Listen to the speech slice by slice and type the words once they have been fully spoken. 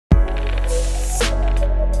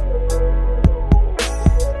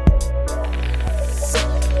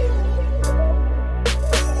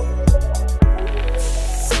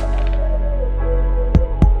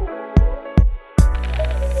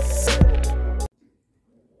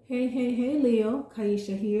Hey, Leo,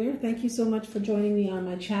 Ki-esha here. Thank you so much for joining me on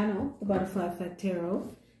my channel, The Butterfly Effect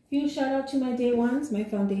Tarot. Huge shout out to my day ones, my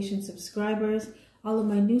foundation subscribers, all of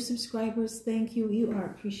my new subscribers. Thank you. You are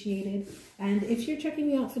appreciated. And if you're checking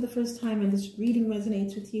me out for the first time and this reading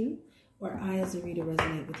resonates with you, or I as a reader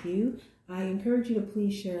resonate with you, I encourage you to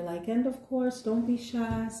please share, like, and of course, don't be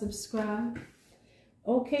shy, subscribe.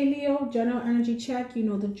 Okay, Leo, general energy check. You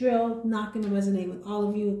know the drill. Not going to resonate with all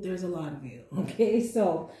of you. There's a lot of you. Okay,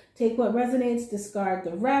 so take what resonates, discard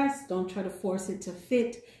the rest. Don't try to force it to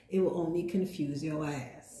fit. It will only confuse your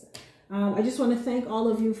ass. I just want to thank all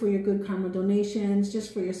of you for your good karma donations,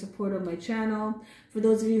 just for your support of my channel. For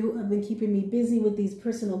those of you who have been keeping me busy with these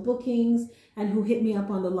personal bookings and who hit me up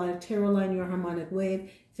on the live tarot line, Your Harmonic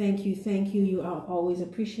Wave, thank you, thank you. You are always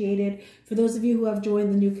appreciated. For those of you who have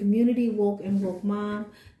joined the new community, Woke and Woke Mom,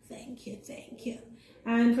 thank you, thank you.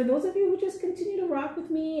 And for those of you who just continue to rock with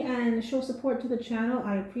me and show support to the channel,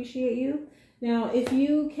 I appreciate you. Now, if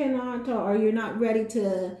you cannot or you're not ready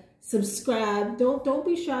to subscribe, don't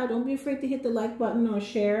be shy. Don't be afraid to hit the like button or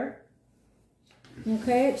share.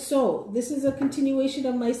 Okay, so this is a continuation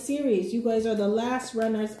of my series. You guys are the last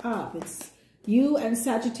runners up. It's you and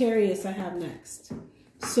Sagittarius I have next.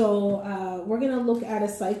 So we're going to look at a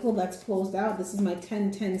cycle that's closed out. This is my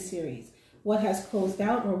 10-10 series. What has closed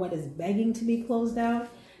out, or what is begging to be closed out,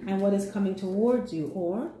 and what is coming towards you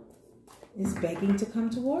or is begging to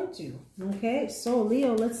come towards you. Okay, so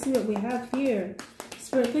Leo, let's see what we have here.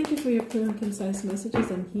 Spirit, thank you for your clear and concise messages.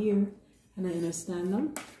 I'm here and I understand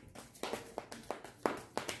them.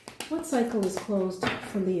 What cycle is closed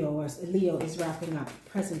for Leo, or Leo is wrapping up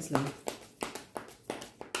presently?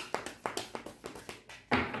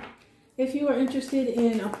 If you are interested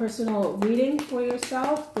in a personal reading for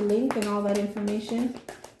yourself, the link and all that information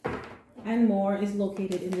and more is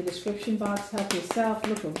located in the description box. Help yourself,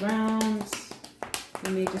 look around.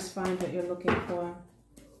 You may just find what you're looking for.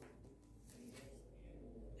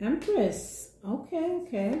 Empress.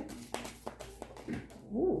 Okay.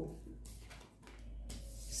 Ooh.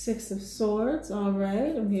 Six of Swords. All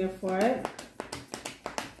right, I'm here for it.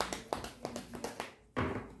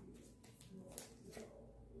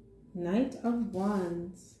 Knight of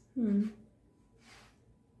Wands.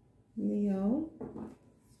 Leo.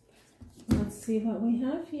 Let's see what we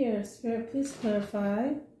have here. Spirit, please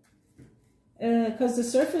clarify. Because the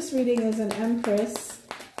surface reading is an Empress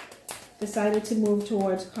decided to move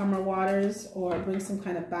towards calmer waters or bring some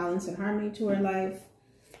kind of balance and harmony to her life.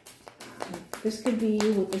 This could be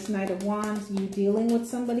you with this Knight of Wands, you dealing with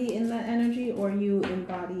somebody in that energy, or you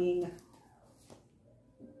embodying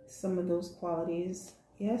some of those qualities.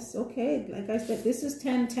 Yes, okay. Like I said, this is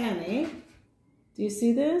 10-10, eh? Do you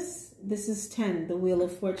see this? This is 10, the Wheel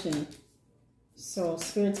of Fortune. So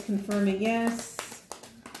Spirit's confirming yes.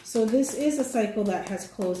 So this is a cycle that has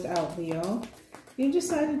closed out, Leo. You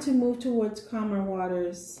decided to move towards calmer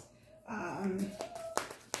waters.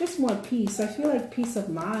 Just more peace. I feel like peace of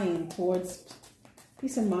mind, towards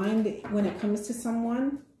peace of mind when it comes to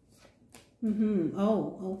someone.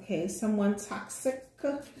 Oh, okay. Someone toxic,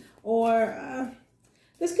 or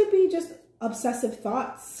this could be just obsessive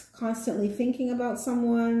thoughts, constantly thinking about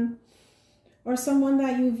someone, or someone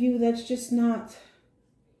that you view that's just not,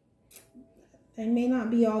 they may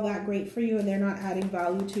not be all that great for you, and they're not adding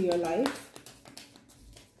value to your life.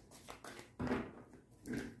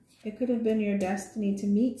 It could have been your destiny to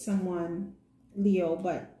meet someone, Leo,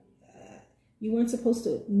 but you weren't supposed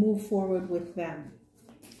to move forward with them.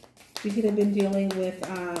 You could have been dealing with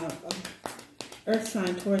Earth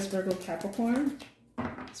sign, Taurus, Virgo, Capricorn.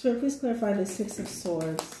 Spirit, please clarify the Six of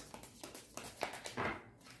Swords.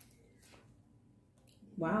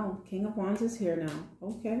 Wow, King of Wands is here now.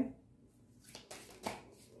 Okay.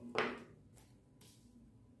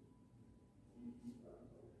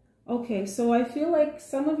 Okay, so I feel like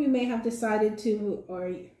some of you may have decided to,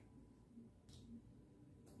 or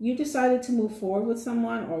you decided to move forward with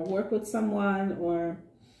someone, or work with someone, or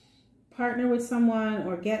partner with someone,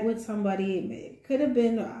 or get with somebody. It could have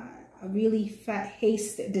been a really fat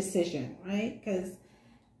haste decision, right? Because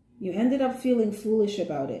you ended up feeling foolish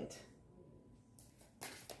about it.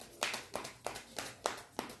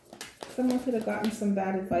 Someone could have gotten some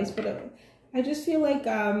bad advice, but I just feel like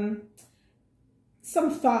some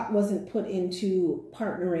thought wasn't put into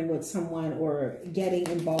partnering with someone or getting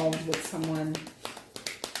involved with someone.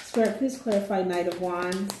 Spirit, please clarify Knight of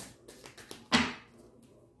Wands.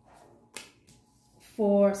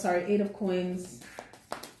 Eight of Coins.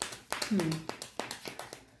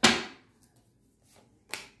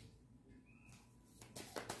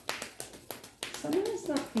 Someone is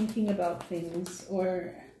not thinking about things,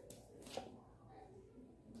 or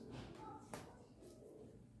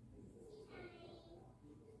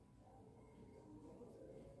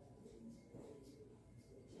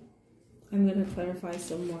I'm going to clarify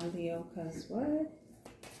some more, Leo, because what?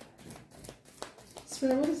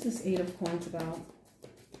 Spirit, what is this Eight of Coins about?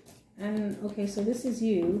 And, okay, so this is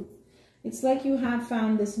you. It's like you have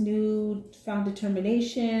found this found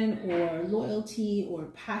determination or loyalty or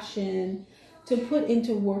passion to put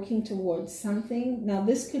into working towards something. Now,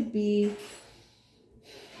 this could be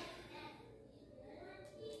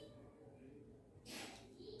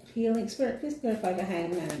healing. Spirit, please clarify the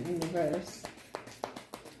Hangman in reverse.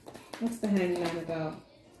 What's the Hangman about?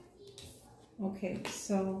 Okay,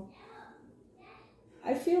 so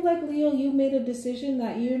I feel like, Leo, you made a decision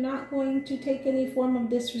that you're not going to take any form of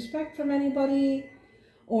disrespect from anybody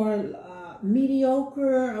or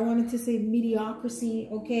mediocre. I wanted to say mediocrity,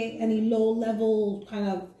 okay? Any low-level kind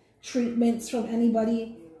of treatments from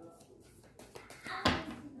anybody.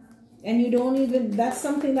 And you don't even, that's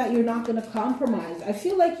something that you're not going to compromise. I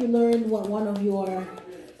feel like you learned what one of your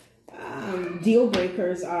deal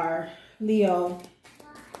breakers are, Leo.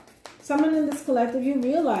 Someone in this collective, you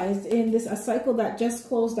realized in this a cycle that just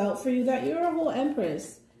closed out for you that you're a whole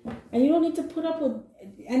empress. And you don't need to put up with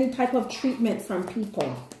any type of treatment from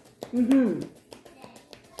people.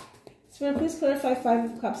 So please clarify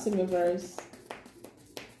Five of Cups in reverse.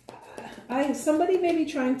 Somebody may be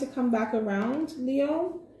trying to come back around,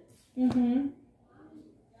 Leo.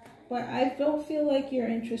 But I don't feel like you're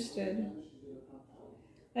interested.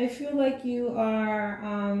 I feel like you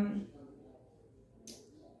are,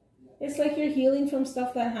 it's like you're healing from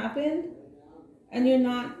stuff that happened and you're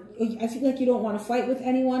not, I feel like you don't want to fight with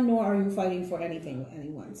anyone, nor are you fighting for anything with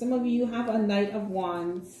anyone. Some of you have a Knight of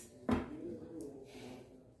Wands.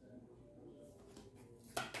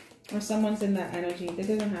 Or someone's in that energy. There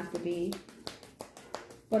doesn't have to be.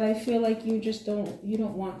 But I feel like you just don't, you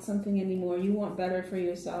don't want something anymore. You want better for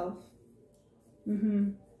yourself.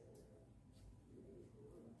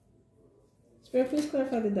 Spirit, please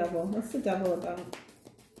clarify the Devil. What's the Devil about?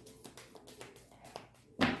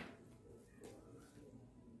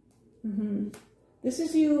 This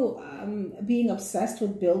is you being obsessed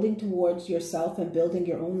with building towards yourself and building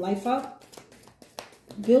your own life up.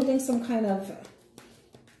 Building some kind of...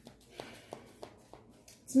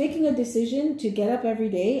 It's making a decision to get up every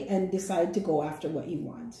day and decide to go after what you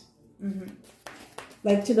want.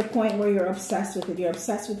 Like to the point where you're obsessed with it. You're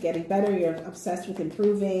obsessed with getting better. You're obsessed with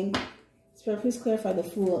improving. Spirit, please clarify the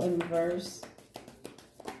Fool in reverse.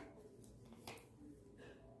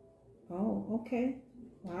 Oh, okay.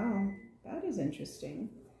 Wow. That is interesting.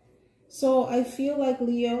 So I feel like,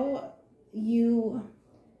 Leo, you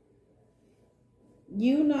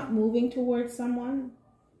not moving towards someone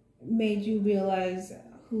made you realize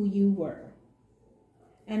who you were.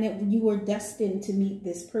 And you were destined to meet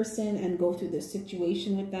this person and go through this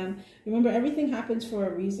situation with them. Remember, everything happens for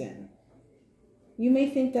a reason. You may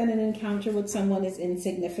think that an encounter with someone is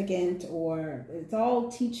insignificant, or it's all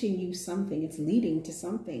teaching you something. It's leading to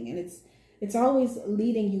something. And it's always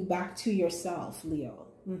leading you back to yourself, Leo.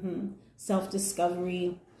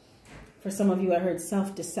 Self-discovery. For some of you, I heard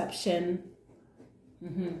self-deception.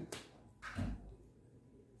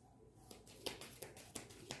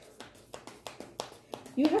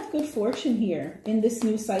 You have good fortune here in this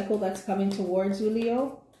new cycle that's coming towards you,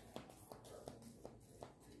 Leo.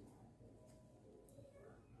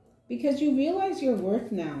 Because you realize your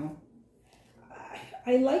worth now.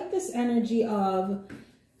 I like this energy of,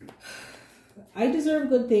 I deserve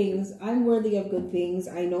good things. I'm worthy of good things.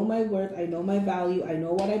 I know my worth. I know my value. I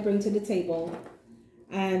know what I bring to the table.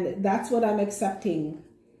 And that's what I'm accepting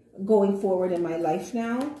going forward in my life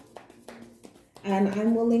now. And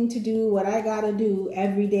I'm willing to do what I gotta do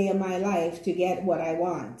every day of my life to get what I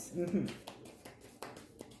want.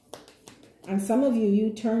 And some of you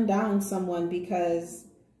turned down someone because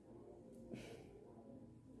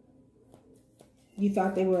you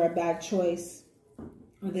thought they were a bad choice,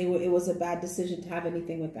 or it was a bad decision to have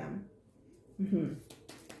anything with them.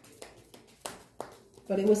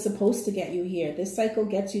 But it was supposed to get you here. This cycle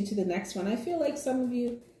gets you to the next one. I feel like some of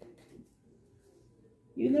you,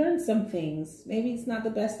 you learned some things. Maybe it's not the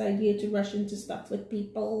best idea to rush into stuff with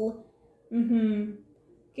people.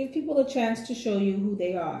 Give people a chance to show you who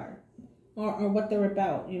they are, or what they're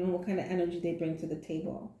about, you know, what kind of energy they bring to the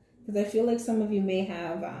table. Because I feel like some of you may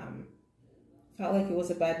have felt like it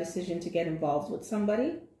was a bad decision to get involved with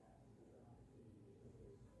somebody.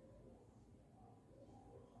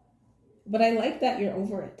 But I like that you're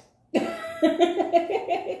over it.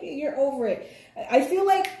 You're over it. I feel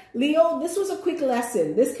like, Leo, this was a quick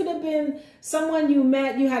lesson. This could have been someone you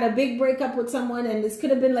met, you had a big breakup with someone, and this could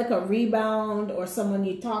have been like a rebound, or someone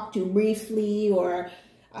you talked to briefly, or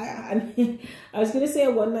I was going to say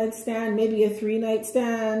a one-night stand, maybe a three-night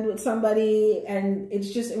stand with somebody. And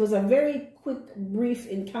it was a very quick, brief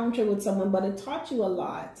encounter with someone, but it taught you a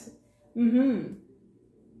lot. Because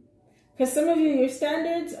some of you, your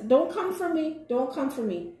standards, don't come for me. Don't come for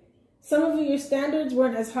me. Some of you, your standards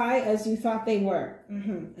weren't as high as you thought they were.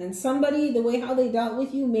 And somebody, the way how they dealt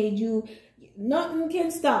with you made you, nothing can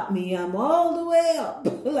stop me. I'm all the way up.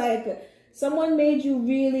 Like someone made you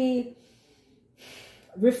really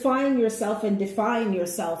refine yourself and define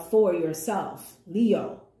yourself for yourself.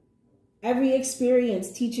 Leo, every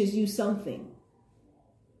experience teaches you something.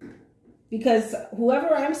 Because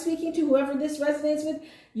whoever I'm speaking to, whoever this resonates with,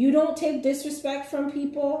 you don't take disrespect from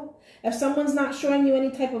people. If someone's not showing you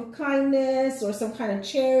any type of kindness or some kind of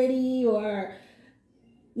charity or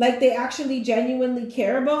like they actually genuinely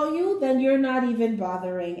care about you, then you're not even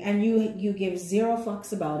bothering and you give zero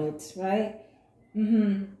fucks about it, right?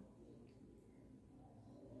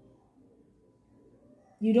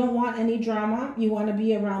 You don't want any drama. You want to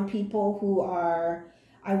be around people who are,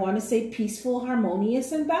 I want to say, peaceful,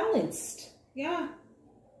 harmonious, and balanced. Yeah.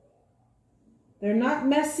 They're not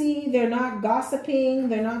messy. They're not gossiping.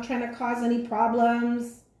 They're not trying to cause any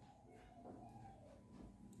problems.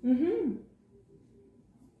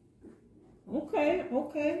 Okay,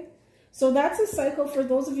 okay. So that's a cycle for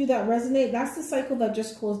those of you that resonate. That's the cycle that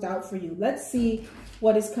just closed out for you. Let's see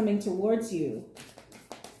what is coming towards you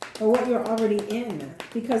or what you're already in.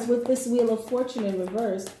 Because with this Wheel of Fortune in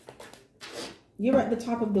reverse, you're at the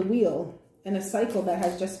top of the wheel in a cycle that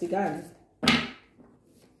has just begun.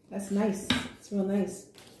 That's nice. It's real nice.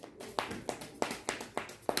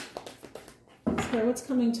 Spirit, what's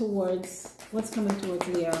coming towards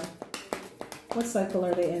Leo? What cycle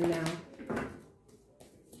are they in now?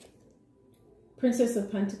 Princess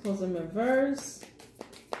of Pentacles in reverse.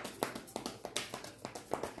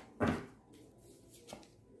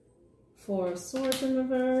 Four of Swords in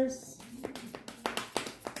reverse.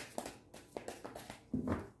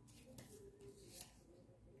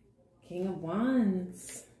 King of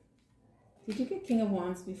Wands. Did you get King of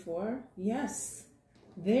Wands before? Yes.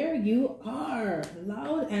 There you are.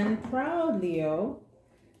 Loud and proud, Leo.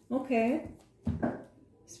 Okay.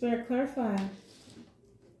 Spirit, clarify.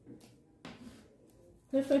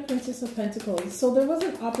 Clarify Princess of Pentacles. So there was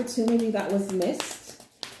an opportunity that was missed.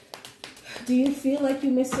 Do you feel like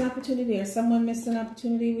you missed an opportunity or someone missed an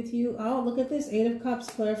opportunity with you? Oh, look at this. Eight of Cups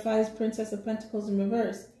clarifies Princess of Pentacles in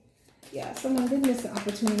reverse. Yeah, someone did miss the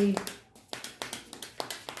opportunity.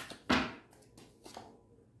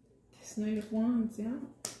 This Knight of Wands, yeah.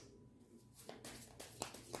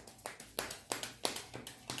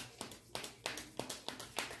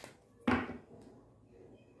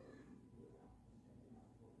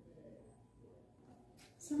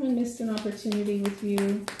 Someone missed an opportunity with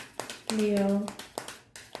you, Leo.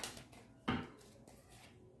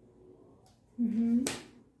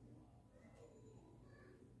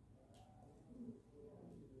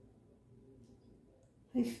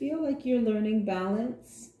 I feel like you're learning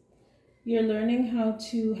balance. You're learning how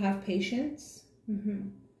to have patience.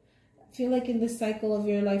 I feel like in this cycle of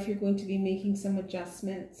your life, you're going to be making some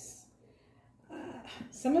adjustments.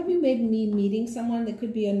 Some of you may be meeting someone that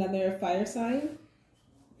could be another fire sign.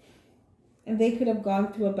 And they could have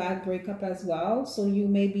gone through a bad breakup as well. So you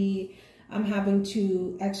may be having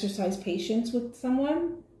to exercise patience with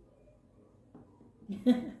someone.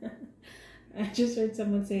 I just heard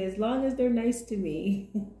someone say, as long as they're nice to me.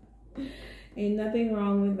 Ain't nothing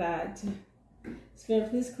wrong with that. Spirit,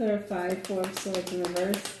 please clarify Four of Swords in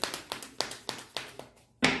reverse.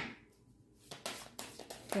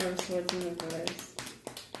 Four of Swords in reverse.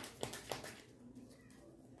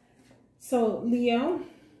 So, Leo,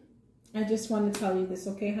 I just want to tell you this,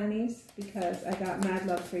 okay, honeys? Because I got mad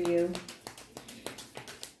love for you.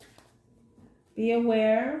 Be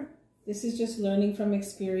aware. This is just learning from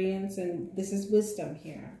experience, and this is wisdom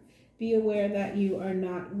here. Be aware that you are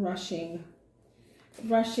not rushing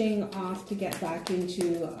off to get back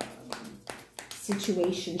into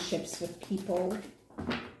situationships with people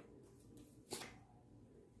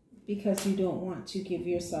because you don't want to give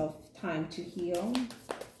yourself time to heal.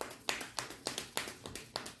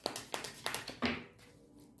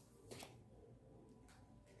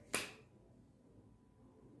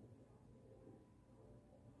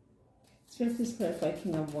 Spirit, please clarify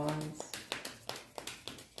King of Wands.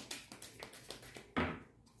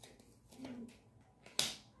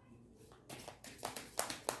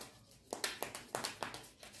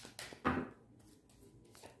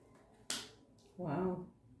 Wow.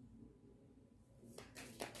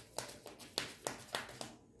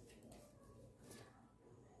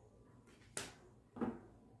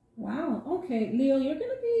 Wow. Okay, Leo, you're going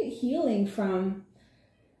to be be healing from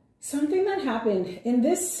something that happened in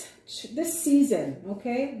this season,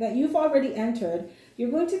 okay, that you've already entered.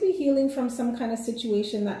 You're going to be healing from some kind of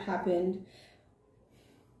situation that happened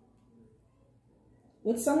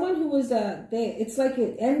with someone who was it's like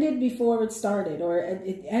it ended before it started, or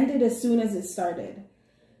it ended as soon as it started.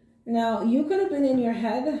 Now, you could have been in your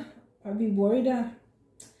head or be worried.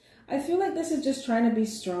 I feel like this is just trying to be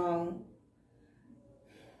strong.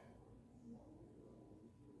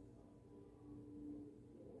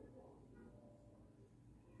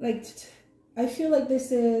 Like, I feel like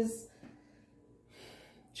this is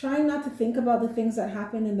trying not to think about the things that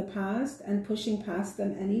happened in the past and pushing past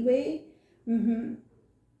them anyway.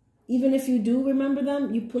 Even if you do remember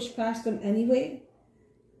them, you push past them anyway.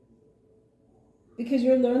 Because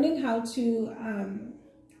you're learning how to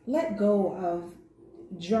let go of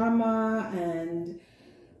drama and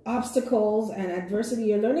obstacles and adversity.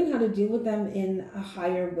 You're learning how to deal with them in a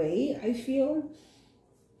higher way, I feel.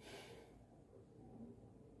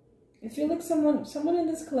 I feel like someone in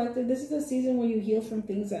this collective, this is a season where you heal from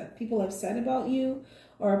things that people have said about you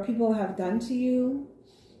or people have done to you.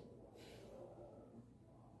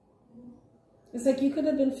 It's like you could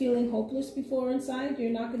have been feeling hopeless before inside. You're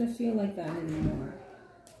not going to feel like that anymore.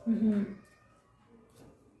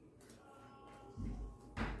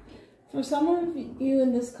 For some of you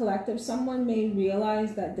in this collective, someone may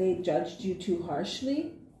realize that they judged you too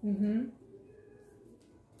harshly.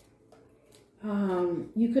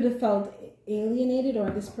 You could have felt alienated, or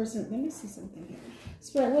this person, let me see something here.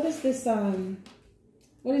 Spirit, what is this,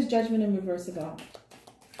 what is Judgment in Reverse about?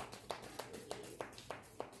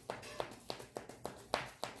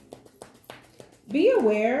 Be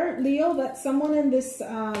aware, Leo, that someone in this,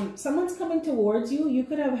 someone's coming towards you. You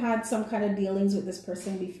could have had some kind of dealings with this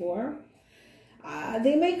person before.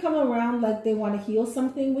 They may come around like they want to heal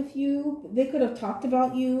something with you. They could have talked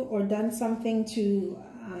about you or done something to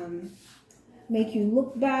make you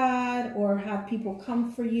look bad, or have people come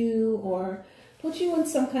for you, or put you in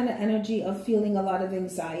some kind of energy of feeling a lot of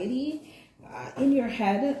anxiety in your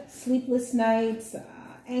head, sleepless nights,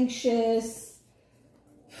 anxious.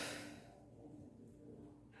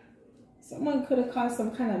 Someone could have caused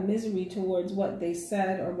some kind of misery towards what they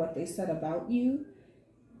said or what they said about you.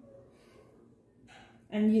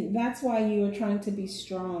 And that's why you are trying to be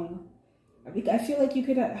strong. I feel like you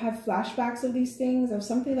could have flashbacks of these things, of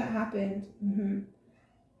something that happened.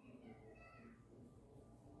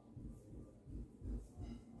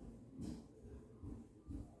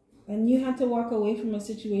 And you had to walk away from a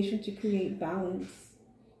situation to create balance.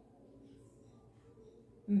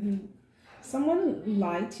 Someone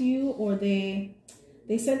lied to you, or they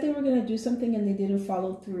said they were going to do something and they didn't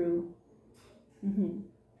follow through.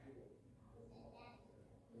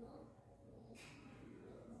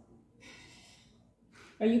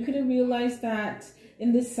 Or you could have realized that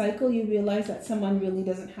in this cycle, you realize that someone really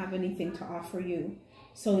doesn't have anything to offer you.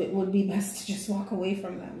 So it would be best to just walk away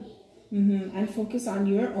from them. And focus on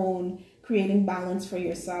your own, creating balance for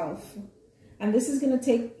yourself. And this is going to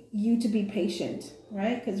take you to be patient,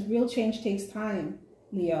 right? Because real change takes time,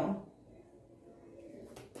 Leo.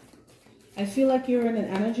 I feel like you're in an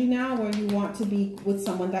energy now where you want to be with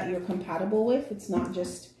someone that you're compatible with. It's not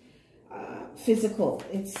just physical.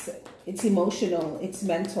 It's emotional. It's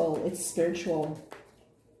mental. It's spiritual.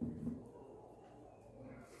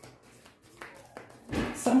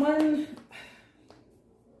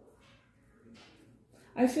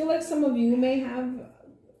 I feel like some of you may have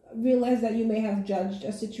realized that you may have judged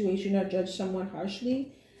a situation or judged someone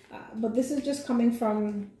harshly. But this is just coming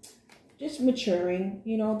from just maturing.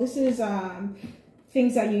 You know, this is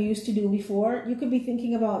things that you used to do before. You could be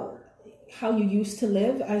thinking about how you used to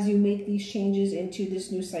live as you make these changes into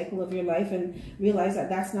this new cycle of your life and realize that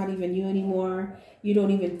that's not even you anymore. You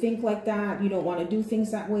don't even think like that. You don't want to do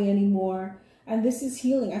things that way anymore. And this is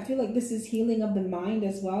healing. I feel like this is healing of the mind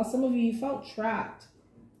as well. Some of you felt trapped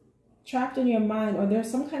in your mind, or there's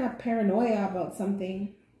some kind of paranoia about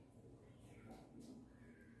something.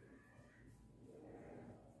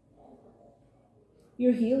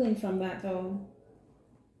 You're healing from that though.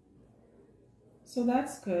 So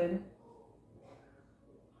that's good.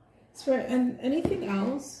 And anything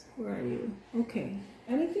else? Where are you? Okay.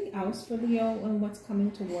 Anything else for Leo and what's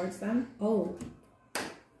coming towards them? Oh,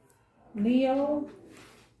 Leo,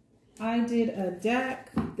 I did a deck.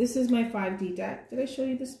 This is my 5D deck. Did I show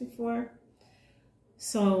you this before?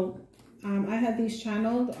 So I had these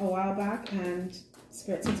channeled a while back, and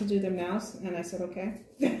Spirit said to do them now, and I said okay.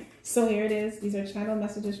 So here it is. These are channel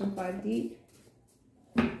messages from 5D.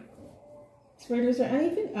 Spirit, is there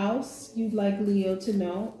anything else you'd like Leo to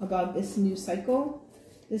know about this new cycle?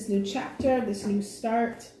 this new chapter, this new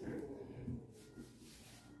start.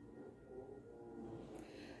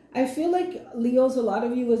 I feel like, Leos, a lot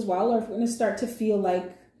of you as well are going to start to feel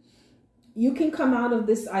like you can come out of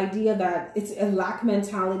this idea that it's a lack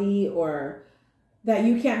mentality, or that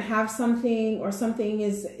you can't have something, or something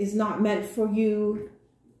is not meant for you.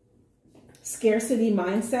 Scarcity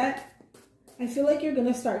mindset. I feel like you're going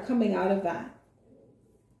to start coming out of that.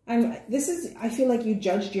 And I feel like you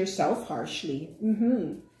judged yourself harshly.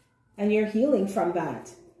 And you're healing from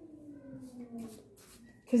that.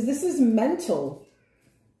 Because this is mental.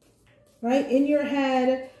 Right? In your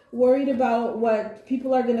head, worried about what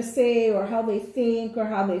people are going to say, or how they think, or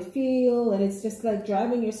how they feel. And it's just like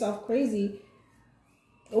driving yourself crazy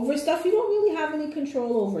over stuff you don't really have any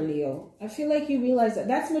control over, Leo. I feel like you realize that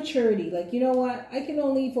that's maturity. Like, you know what? I can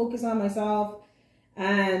only focus on myself,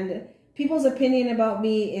 and people's opinion about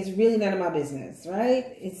me is really none of my business,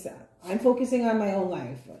 right? I'm focusing on my own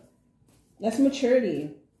life. That's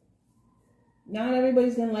maturity. Not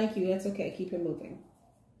everybody's going to like you. That's okay. Keep it moving.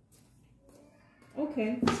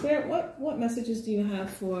 Okay. Spirit, what messages do you have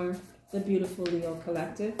for the beautiful Leo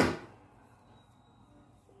collective?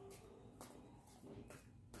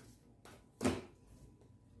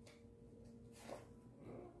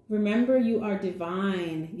 Remember, you are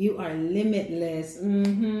divine. You are limitless.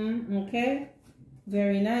 Okay.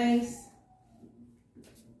 Very nice.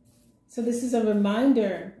 So this is a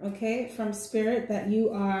reminder, okay, from Spirit that you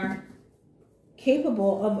are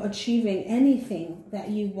capable of achieving anything that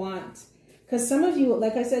you want. Because some of you,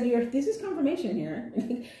 like I said, this is confirmation here.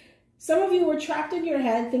 Some of you were trapped in your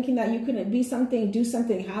head thinking that you couldn't be something, do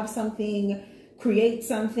something, have something, create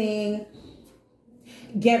something,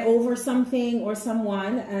 get over something or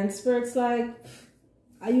someone. And Spirit's like,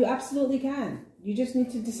 you absolutely can. You just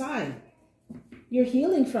need to decide. You're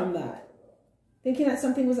healing from that. Thinking that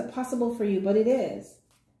something wasn't possible for you, but it is.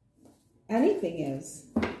 Anything is.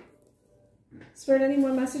 Spirit, any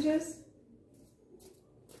more messages?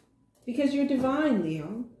 Because you're divine,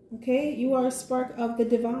 Leo. Okay? You are a spark of the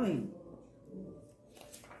divine.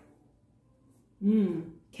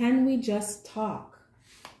 Can we just talk?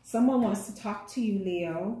 Someone wants to talk to you,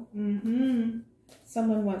 Leo.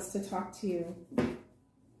 Someone wants to talk to you.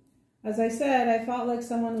 As I said, I felt like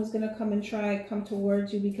someone was going to come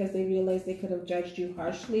towards you because they realized they could have judged you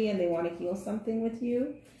harshly and they want to heal something with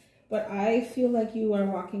you. But I feel like you are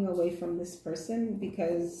walking away from this person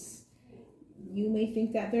because you may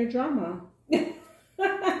think that they're drama. You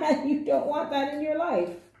don't want that in your life.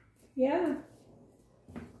 Yeah.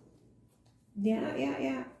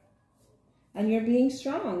 Yeah. And you're being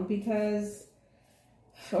strong because,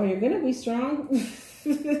 or you're going to be strong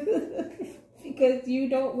because you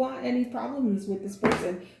don't want any problems with this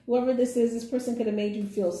person. Whoever this is, this person could have made you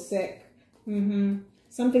feel sick.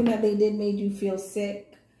 Something that they did made you feel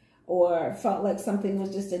sick, or felt like something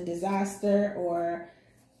was just a disaster, or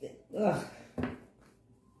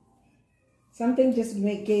something just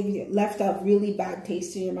left a really bad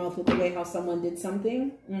taste in your mouth with the way how someone did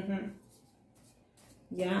something.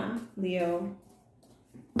 Yeah, Leo.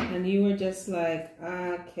 And you were just like,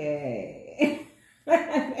 okay,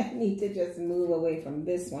 I need to just move away from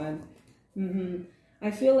this one.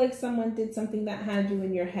 I feel like someone did something that had you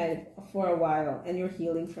in your head for a while, and you're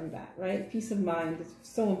healing from that, right? Peace of mind is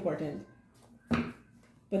so important.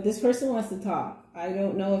 But this person wants to talk. I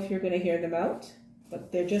don't know if you're going to hear them out,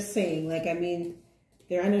 but they're just saying, like, I mean,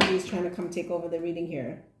 their energy is trying to come take over the reading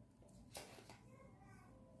here.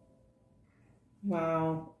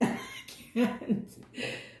 Wow. I can't.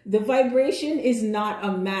 The vibration is not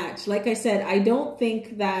a match. Like I said, I don't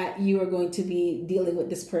think that you are going to be dealing with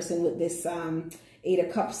this person with this Eight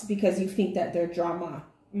of Cups because you think that they're drama.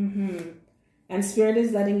 And Spirit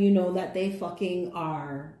is letting you know that they fucking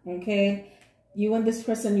are. Okay? You and this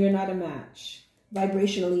person, you're not a match.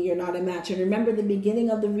 Vibrationally, you're not a match. And remember, the beginning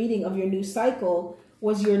of the reading of your new cycle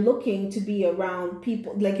was you're looking to be around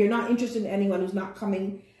people. Like, you're not interested in anyone who's not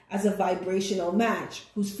coming as a vibrational match,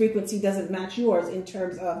 whose frequency doesn't match yours, in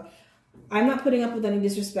terms of, I'm not putting up with any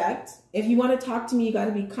disrespect. If you want to talk to me, you got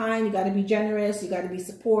to be kind, you got to be generous, you got to be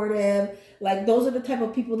supportive. Like, those are the type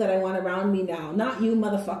of people that I want around me now. Not you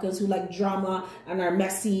motherfuckers who like drama and are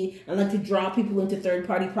messy and like to draw people into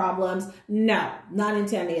third-party problems. No, not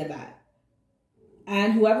into any of that.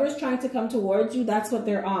 And whoever is trying to come towards you, that's what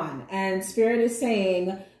they're on. And Spirit is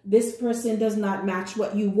saying, this person does not match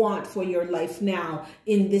what you want for your life now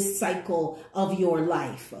in this cycle of your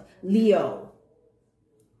life. Leo,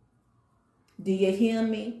 do you hear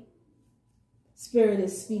me? Spirit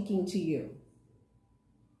is speaking to you.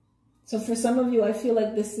 So for some of you, I feel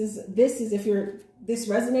like this is if this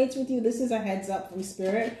resonates with you, this is a heads up from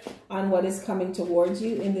Spirit on what is coming towards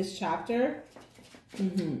you in this chapter.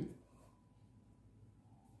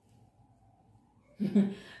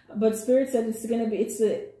 But Spirit said it's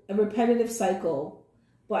a repetitive cycle,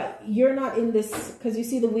 but you're not in this, because you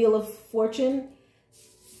see the Wheel of Fortune,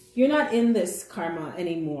 you're not in this karma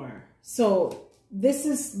anymore. So this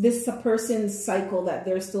is a person's cycle that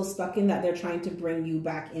they're still stuck in, that they're trying to bring you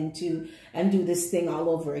back into and do this thing all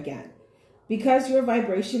over again. Because your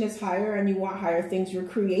vibration is higher and you want higher things, you're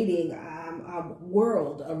creating a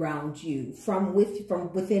world around you from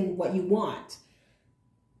within what you want.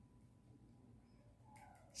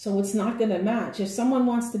 So it's not going to match. If someone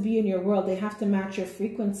wants to be in your world, they have to match your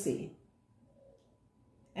frequency.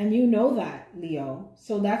 And you know that, Leo.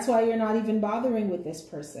 So that's why you're not even bothering with this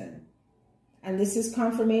person. And this is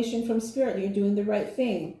confirmation from Spirit. You're doing the right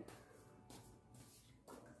thing.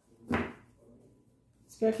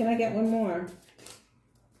 Spirit, can I get one more?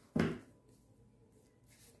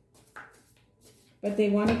 But they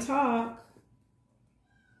want to talk.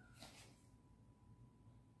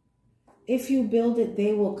 If you build it,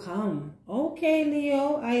 they will come. Okay,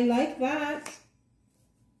 Leo, I like that.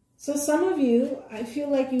 So some of you, I feel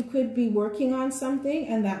like you could be working on something,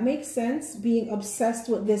 and that makes sense. Being obsessed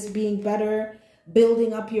with this, being better,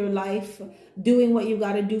 building up your life, doing what you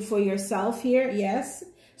got to do for yourself here. Yes.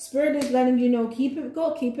 Spirit is letting you know, keep it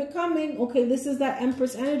go, keep it coming. Okay, this is that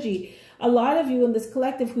Empress energy. A lot of you in this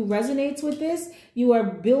collective who resonates with this, you are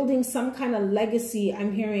building some kind of legacy.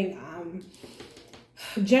 I'm hearing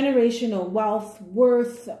generational wealth,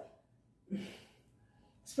 worth.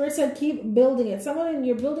 Spirit said keep building it. Someone,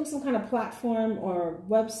 you're building some kind of platform or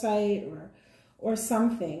website or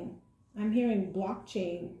something. I'm hearing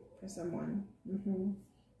blockchain for someone. And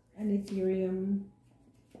Ethereum.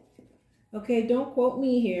 Okay, don't quote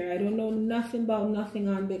me here. I don't know nothing about nothing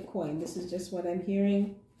on Bitcoin. This is just what I'm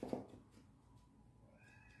hearing.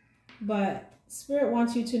 But Spirit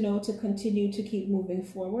wants you to know to continue to keep moving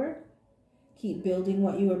forward. Keep building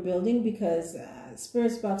what you are building, because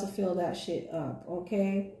Spirit's about to fill that shit up,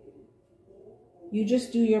 okay? You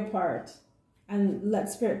just do your part and let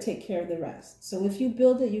Spirit take care of the rest. So if you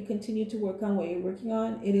build it, you continue to work on what you're working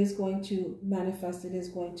on, it is going to manifest, it is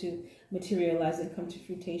going to materialize and come to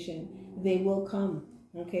fruition. They will come,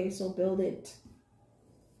 okay? So build it.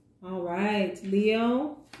 All right,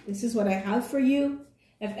 Leo, this is what I have for you.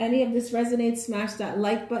 If any of this resonates, smash that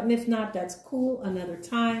like button. If not, that's cool, another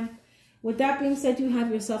time. With that being said, you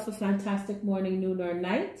have yourself a fantastic morning, noon, or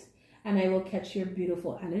night, and I will catch your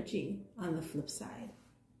beautiful energy on the flip side.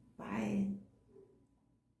 Bye.